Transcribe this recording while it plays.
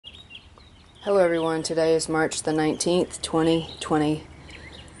Hello everyone, today is March the 19th, 2020.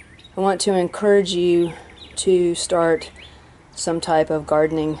 I want to encourage you to start some type of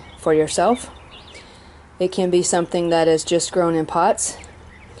gardening for yourself. It can be something that is just grown in pots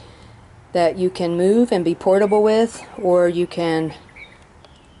that you can move and be portable with, or you can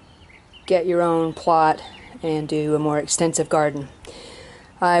get your own plot and do a more extensive garden.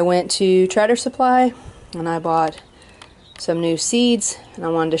 I went to Tractor Supply and I bought some new seeds, and I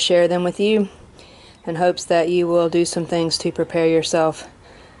wanted to share them with you in hopes that you will do some things to prepare yourself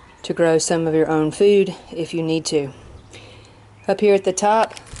to grow some of your own food if you need to. Up here at the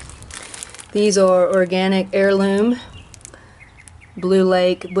top, these are organic heirloom Blue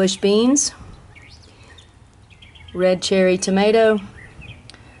Lake bush beans, red cherry tomato,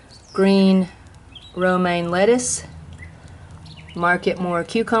 green romaine lettuce, Marketmore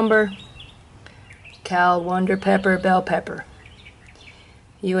cucumber, Cal Wonder Pepper bell pepper,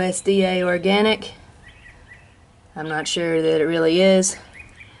 USDA organic. I'm not sure that it really is,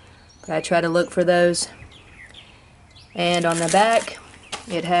 but I try to look for those. And on the back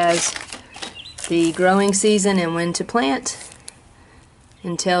it has the growing season and when to plant,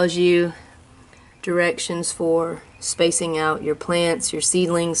 and tells you directions for spacing out your plants, your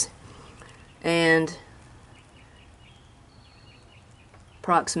seedlings, and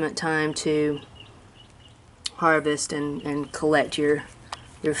approximate time to harvest and collect your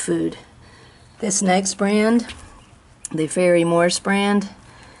food. This next brand, the Fairy Morse brand,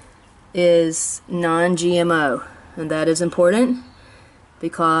 is non-GMO, and that is important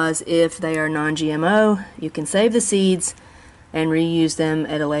because if they are non-GMO, you can save the seeds and reuse them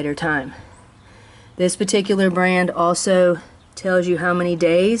at a later time. This particular brand also tells you how many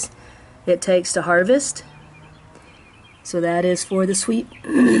days it takes to harvest. So that is for the sweet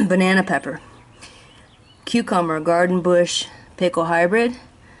banana pepper. Cucumber garden bush pickle hybrid,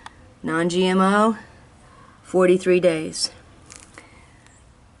 non-GMO, 43 days.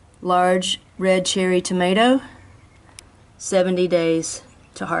 Large red cherry tomato, 70 days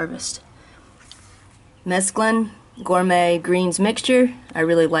to harvest. Mesclun gourmet greens mixture, I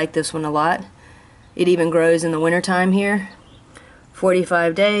really like this one a lot. It even grows in the wintertime here.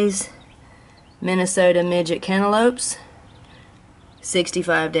 45 days. Minnesota midget cantaloupes,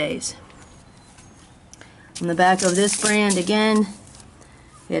 65 days. On the back of this brand, again,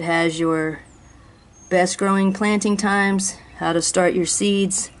 it has your best growing planting times, how to start your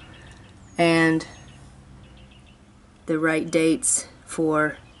seeds, and the right dates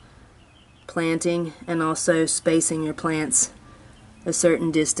for planting, and also spacing your plants a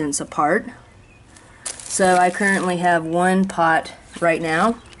certain distance apart. So I currently have one pot right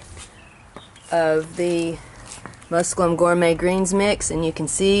now of the Mesclun Gourmet Greens mix, and you can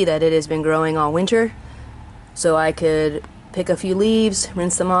see that it has been growing all winter. So I could pick a few leaves,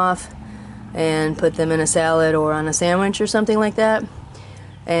 rinse them off, and put them in a salad or on a sandwich or something like that,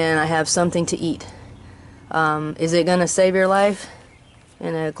 and I have something to eat. Is it going to save your life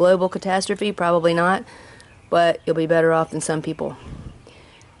in a global catastrophe? Probably not, but you'll be better off than some people.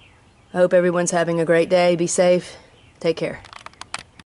 I hope everyone's having a great day. Be safe. Take care.